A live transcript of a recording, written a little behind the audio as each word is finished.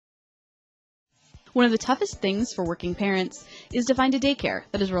One of the toughest things for working parents is to find a daycare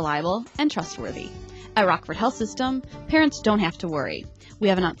that is reliable and trustworthy. At Rockford Health System, parents don't have to worry. We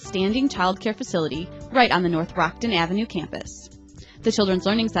have an outstanding child care facility right on the North Brockton Avenue campus. The Children's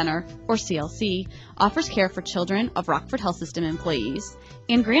Learning Center, or CLC, offers care for children of Rockford Health System employees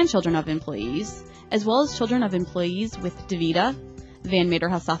and grandchildren of employees, as well as children of employees with DeVita, Van Meter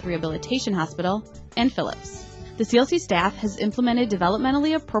Health South Rehabilitation Hospital, and Phillips. The CLC staff has implemented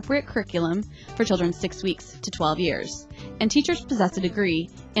developmentally appropriate curriculum for children 6 weeks to 12 years, and teachers possess a degree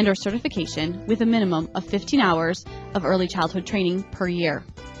and/or certification with a minimum of 15 hours of early childhood training per year.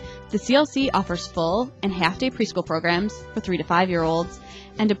 The CLC offers full and half-day preschool programs for 3 to 5-year-olds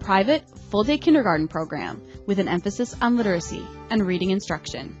and a private full-day kindergarten program with an emphasis on literacy and reading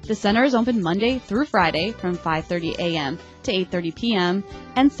instruction. The center is open Monday through Friday from 5:30 a.m. to 8:30 p.m.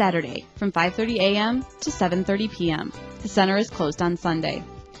 and Saturday from 5:30 a.m. to 7:30 p.m. The center is closed on Sunday.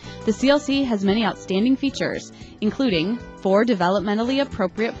 The CLC has many outstanding features, including 4 developmentally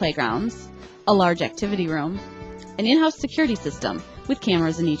appropriate playgrounds, a large activity room, an in-house security system with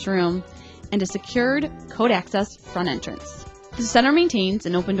cameras in each room, and a secured code access front entrance. The center maintains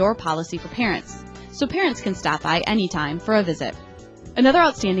an open door policy for parents, so parents can stop by anytime for a visit. Another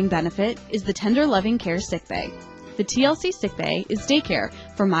outstanding benefit is the Tender Loving Care Sick Bay. The TLC Sick Bay is daycare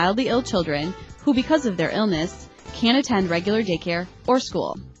for mildly ill children who, because of their illness, can't attend regular daycare or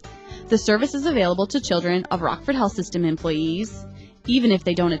school. The service is available to children of Rockford Health System employees, even if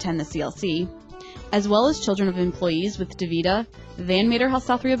they don't attend the CLC, as well as children of employees with DeVita, Van Meter Health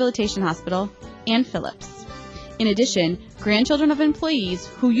South Rehabilitation Hospital, and Phillips. In addition, grandchildren of employees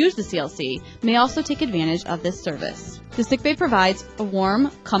who use the CLC may also take advantage of this service. The sick bay provides a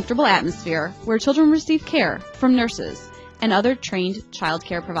warm, comfortable atmosphere where children receive care from nurses and other trained child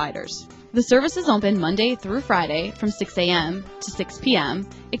care providers. The service is open Monday through Friday from 6 a.m. to 6 p.m.,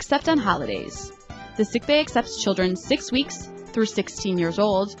 except on holidays. The sick bay accepts children 6 weeks through 16 years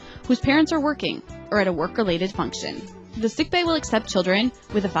old whose parents are working or at a work-related function. The sick bay will accept children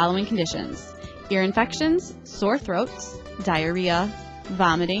with the following conditions: ear infections, sore throats, diarrhea,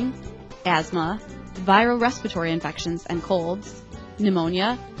 vomiting, asthma, viral respiratory infections and colds,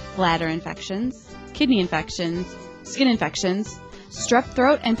 pneumonia, bladder infections, kidney infections, skin infections. Strep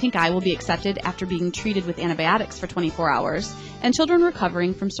throat and pink eye will be accepted after being treated with antibiotics for 24 hours, and children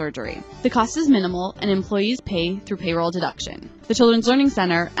recovering from surgery. The cost is minimal, and employees pay through payroll deduction. The Children's Learning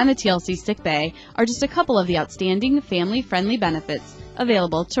Center and the TLC Sick Bay are just a couple of the outstanding family-friendly benefits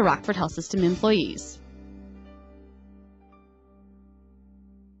available to Rockford Health System employees.